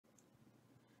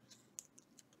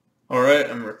Alright,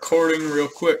 I'm recording real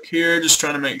quick here, just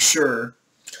trying to make sure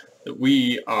that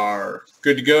we are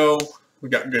good to go. We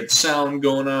got good sound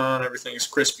going on, everything's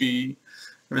crispy,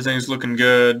 everything's looking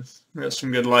good. We got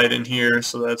some good light in here,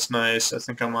 so that's nice. I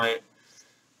think I might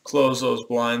close those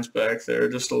blinds back there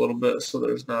just a little bit so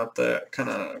there's not that kind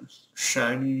of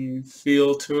shiny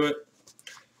feel to it.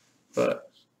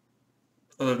 But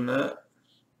other than that,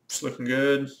 it's looking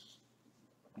good.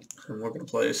 And we're going to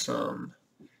play some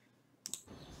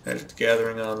Magic the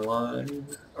Gathering Online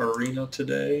Arena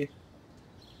today.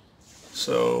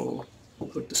 So we'll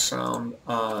put the sound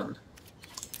on.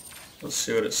 Let's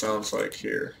see what it sounds like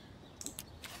here.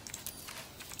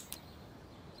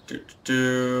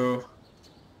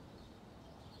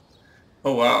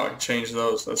 Oh wow, I can change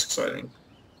those. That's exciting.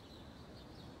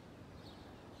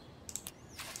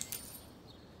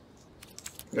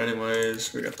 But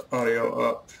anyways, we got the audio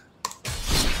up.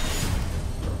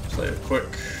 Play a quick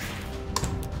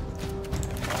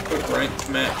ranked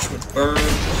match with Burn,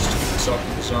 just to get us up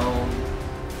in the zone.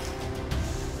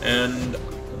 And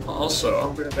also,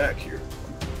 I'll bring it back here.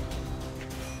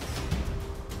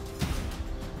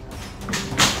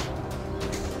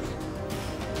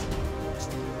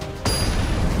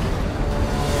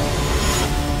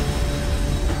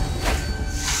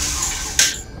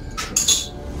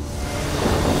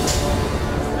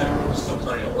 There's still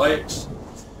plenty of light,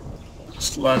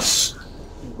 just less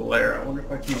glare. I wonder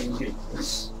if I can even get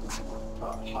this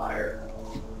up higher.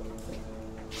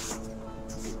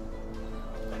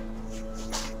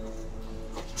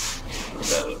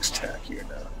 That looks tacky or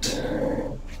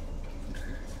not.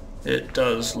 It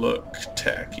does look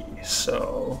tacky,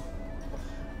 so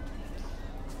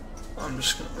I'm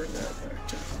just going to bring that back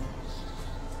down.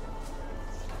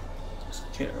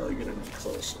 Can't really get any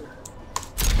closer.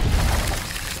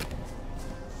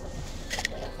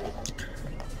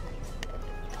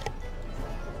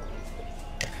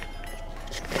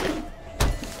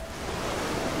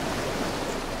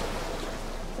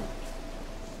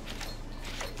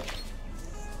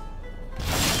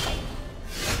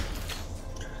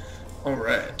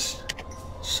 Alright,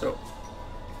 so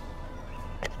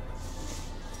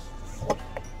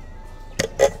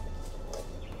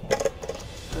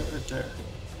right there.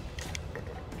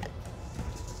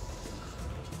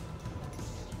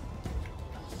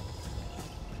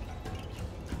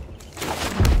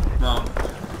 Now,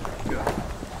 go.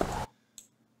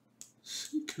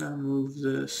 See, can I move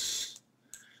this?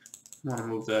 I want to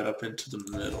move that up into the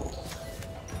middle.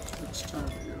 It's time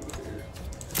to go over here.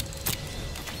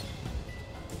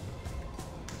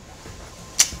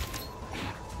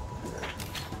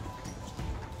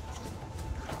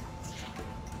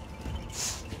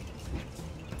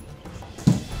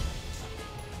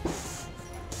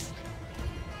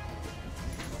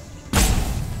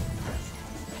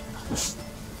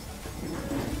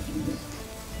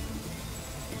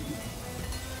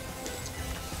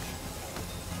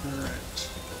 Alright.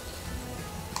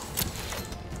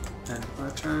 And my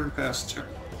turn, pass turn.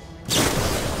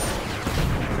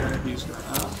 Okay, he's going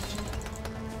out.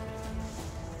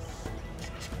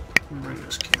 Bring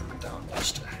this camera down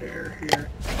just a hair here.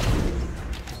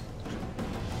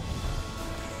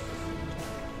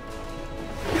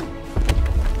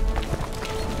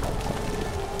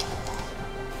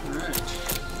 Alright.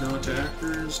 No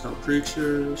attackers, no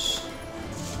creatures.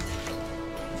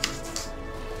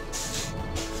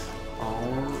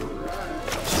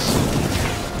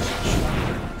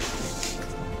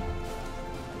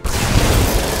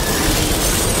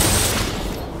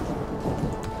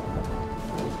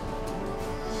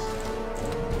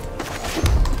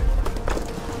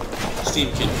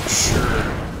 Steam Kit, sure.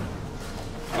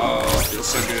 Oh, it feels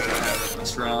so good. I haven't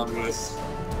messed around with this.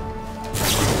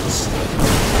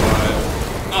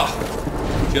 Oh,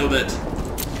 killed it.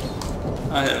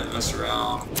 I haven't messed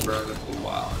around with Burn in a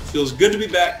while. It feels good to be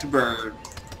back to Burn.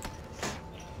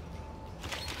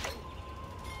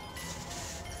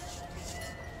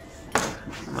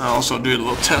 I also do a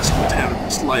little test with having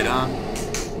this light on.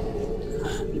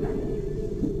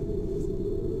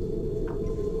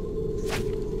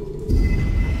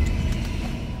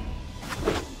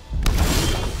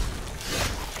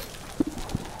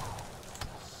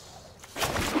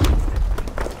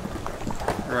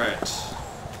 Right.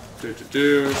 So we're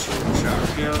gonna shower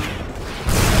him.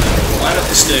 Light up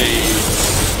the stage.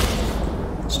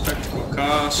 Spectacle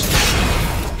cost.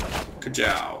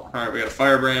 Kajow. Alright, we got a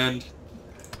Firebrand.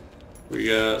 We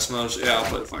got some others. Yeah, I'll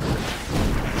play the Firebrand.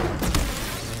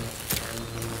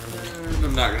 And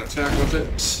I'm not gonna attack with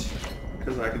it,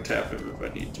 because I can tap him if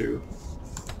I need to.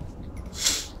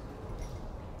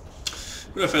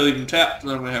 But if I leave him tapped,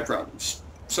 then I'm gonna have problems.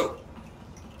 So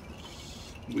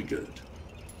We good.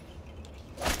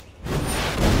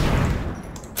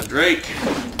 A Drake.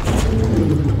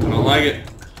 I don't like it.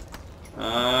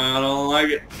 I don't like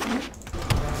it.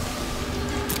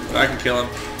 But I can kill him.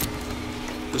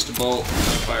 Just a bolt and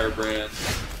a firebrand.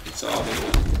 That's all he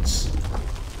needs.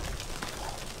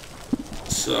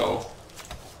 So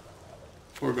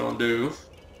we're gonna do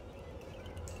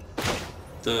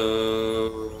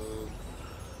the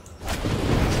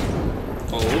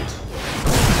bolt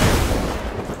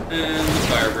and the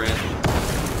firebrand.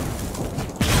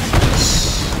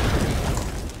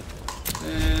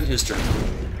 And his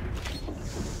turn.